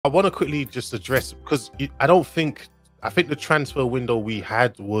I want to quickly just address, because I think the transfer window we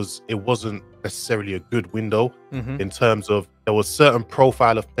had wasn't necessarily a good window in terms of there was certain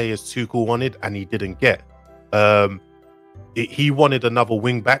profile of players Tuchel wanted and he didn't get. He wanted another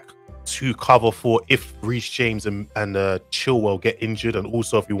wing back to cover for if Reece James and Chilwell get injured, and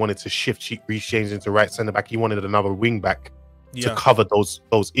also if he wanted to shift Reece James into right centre back, he wanted another wing back to cover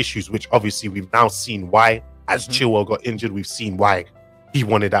those issues, which obviously we've now seen why. As Chilwell got injured, we've seen why he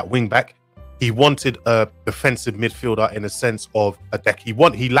wanted that wing back. He wanted a defensive midfielder in a sense of a deck. He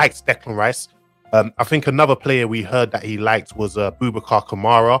liked Declan Rice. I think another player we heard that he liked was Boubacar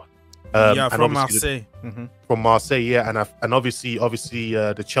Kamara. From Marseille. From Marseille, yeah, and obviously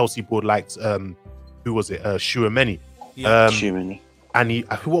the Chelsea board liked who was it? Tchouameni. Tchouameni. And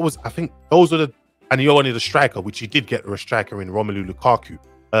I think those are the, and he wanted a striker, which he did get a striker in Romelu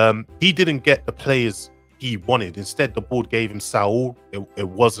Lukaku. He didn't get the players he wanted. Instead, the board gave him Saul. It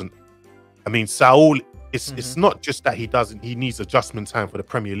wasn't. I mean, Saul, it's not just that he needs adjustment time for the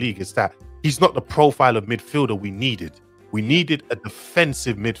Premier League. It's that he's not the profile of midfielder we needed. We needed a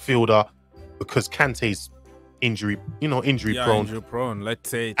defensive midfielder because Kante's injury prone. Injury prone, let's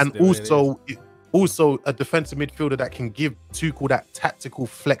say. And also a defensive midfielder that can give Tuchel that tactical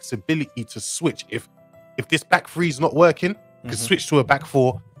flexibility to switch. If this back three is not working, can switch to a back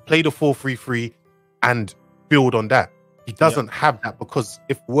four, play the 4-3-3, and build on that. He doesn't have that, because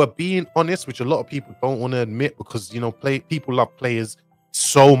if we're being honest, which a lot of people don't want to admit, because people love players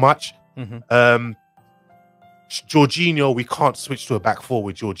so much. Jorginho, we can't switch to a back four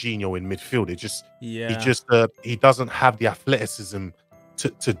with Jorginho in midfield. He doesn't have the athleticism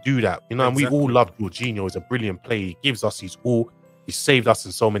to do that. And we all love Jorginho. He's a brilliant player. He gives us his all. He saved us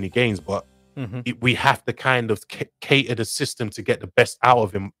in so many games, but we have to kind of cater the system to get the best out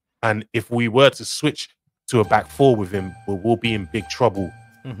of him. And if we were to switch to a back four with him, we'll be in big trouble.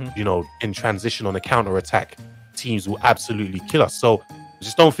 In transition on a counter attack, teams will absolutely kill us. So I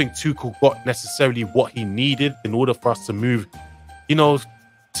just don't think Tuchel got necessarily what he needed in order for us to move,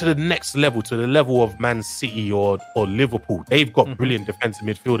 to the next level, to the level of Man City or Liverpool. They've got brilliant defensive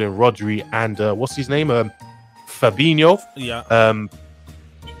midfield in Rodri and what's his name, Fabinho.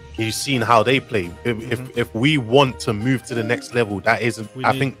 You've seen how they play. If we want to move to the next level, I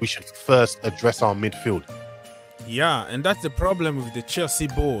think we should first address our midfield. Yeah, and that's the problem with the Chelsea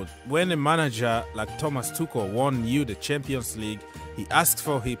board. When a manager like Thomas Tuchel won you the Champions League, he asks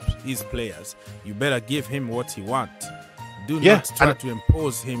for his players. You better give him what he wants. Do not try to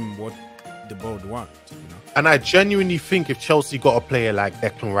impose him what the board wants. And I genuinely think if Chelsea got a player like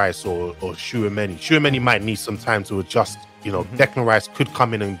Declan Rice or Tchouameni might need some time to adjust. Declan Rice could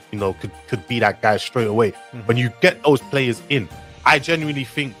come in and could be that guy straight away. When you get those players in, I genuinely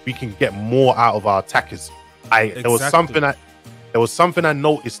think we can get more out of our attackers. There was something I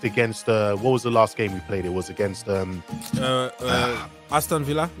noticed against what was the last game we played? It was against Aston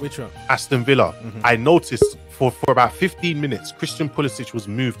Villa. Which one? Aston Villa. I noticed for about 15 minutes, Christian Pulisic was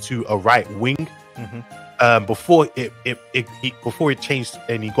moved to a right wing. Before it changed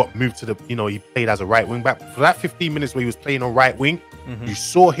and he got moved to he played as a right wing back. For that 15 minutes where he was playing on right wing, you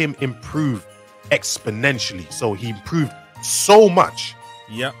saw him improve exponentially. So he improved so much.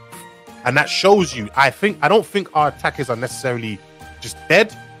 Yeah. And that shows you, I don't think our attackers are necessarily just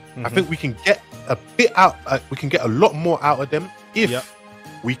dead. I think we can get a bit out, we can get a lot more out of them if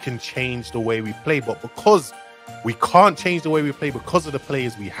we can change the way we play. But because we can't change the way we play because of the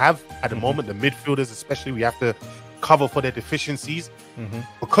players we have at the moment, the midfielders especially, we have to cover for their deficiencies.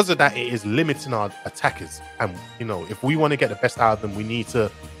 Because of that, it is limiting our attackers. And, if we want to get the best out of them, we need to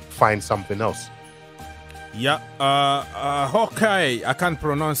find something else. Yeah, Hawkeye, I can't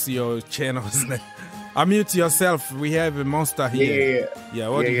pronounce your channel's name. Unmute yourself. We have a monster here.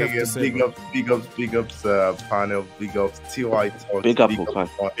 What do you have to say? Big ups, panel. Big ups, TY Talks. Big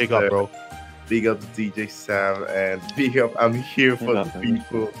up, bro. Big up, DJ Sam, and big up. I'm here for the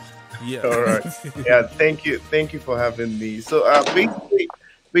people. Yeah. All right. Yeah. Thank you for having me. So,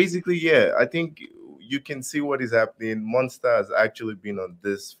 basically, I think you can see what is happening. Monster has actually been on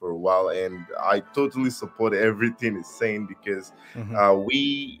this for a while, and I totally support everything he's saying because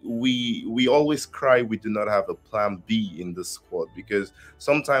we always cry we do not have a plan B in the squad, because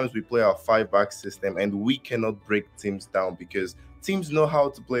sometimes we play our 5-back system and we cannot break teams down because teams know how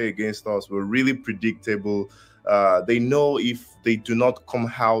to play against us. We're really predictable. They know if they do not come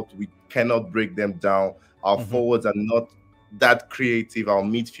out, we cannot break them down. Our forwards are not that creative. Our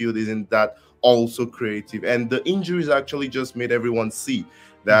midfield isn't that also creative, and the injuries actually just made everyone see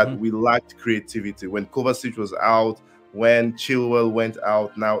that we lacked creativity. When Kovacic was out, when Chilwell went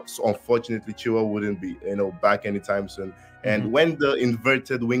out, now so unfortunately Chilwell wouldn't be back anytime soon. And when the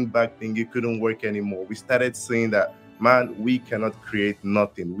inverted wing back thing, it couldn't work anymore, we started saying that, man, we cannot create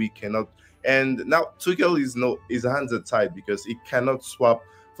nothing. We cannot. And now Tuchel his hands are tied because he cannot swap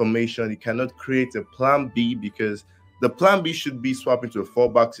formation. He cannot create a plan B, because the plan B should be swapping to a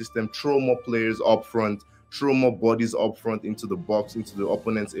 4-back system, throw more players up front, throw more bodies up front into the box, into the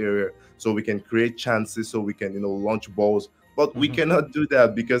opponent's area, so we can create chances, so we can, launch balls. But we cannot do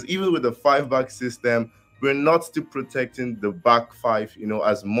that, because even with the 5-back system, we're not still protecting the back five,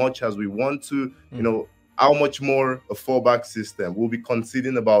 as much as we want to. How much more a 4-back system? We'll be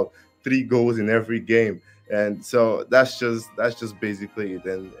conceding about 3 goals in every game. And so that's just basically it.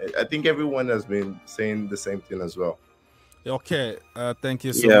 And I think everyone has been saying the same thing as well. Okay, thank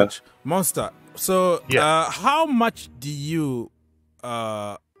you so much, Monster. So how much do you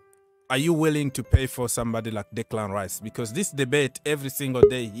are you willing to pay for somebody like Declan Rice? Because this debate every single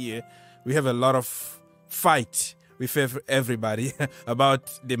day here, we have a lot of fight with everybody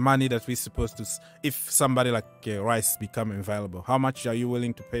about the money that we're supposed to, if somebody like Rice become available. How much are you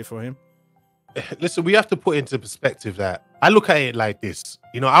willing to pay for him? Listen, we have to put into perspective that I look at it like this.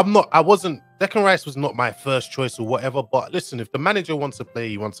 Declan Rice was not my first choice or whatever, but listen, if the manager wants to play,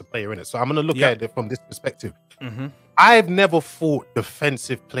 he wants a player in it. So I'm going to look at it from this perspective. I've never thought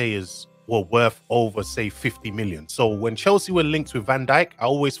defensive players were worth over, say, 50 million. So when Chelsea were linked with Van Dijk, I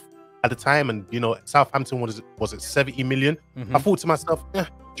always, at the time, and Southampton was it 70 million? I thought to myself,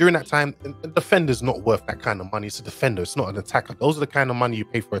 during that time, a defender's not worth that kind of money. It's a defender, it's not an attacker. Those are the kind of money you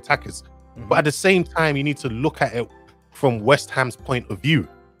pay for attackers. But at the same time, you need to look at it from West Ham's point of view.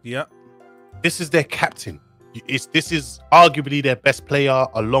 Yeah. This is their captain. This is arguably their best player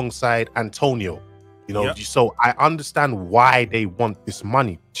alongside Antonio. So I understand why they want this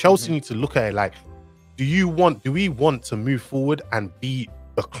money. Chelsea need to look at it like, do we want to move forward and be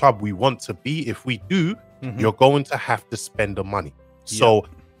the club we want to be? If we do, you're going to have to spend the money. So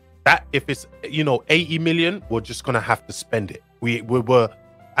that if it's 80 million, we're just gonna have to spend it. We were.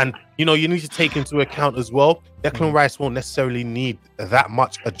 And, you need to take into account as well, Declan Rice won't necessarily need that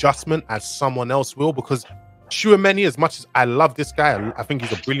much adjustment as someone else will, because Tchouameni, as much as I love this guy, I think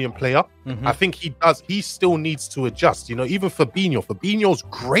he's a brilliant player. I think he still needs to adjust. Even Fabinho's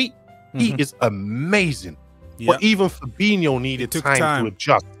great. He is amazing. But even Fabinho needed time to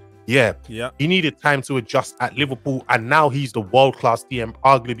adjust. He needed time to adjust at Liverpool, and now he's the world-class DM,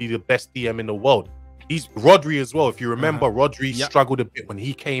 arguably the best DM in the world. He's Rodri as well. If you remember, Rodri struggled a bit when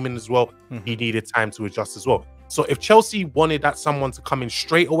he came in as well. He needed time to adjust as well. So if Chelsea wanted someone to come in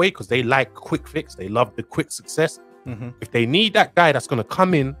straight away, because they like quick fix, they love the quick success. If they need that guy that's going to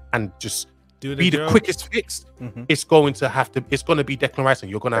come in and just be the quickest fix, it's going to be Declan Rice,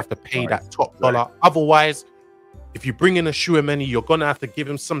 and you're going to have to pay that top dollar. Otherwise, if you bring in a Tchouameni, you're going to have to give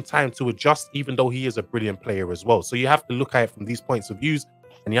him some time to adjust, even though he is a brilliant player as well. So you have to look at it from these points of views,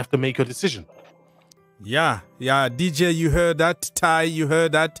 and you have to make your decision. Yeah, DJ, you heard that. Ty, you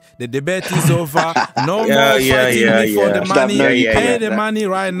heard that. The debate is over. No more fighting for the money. Pay the money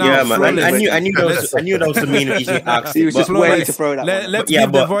right now. Yeah, man. I knew that was the main reason. He was just waiting to throw that. Let's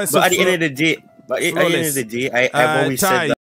give the voice. But at the end of the day, I've always said that.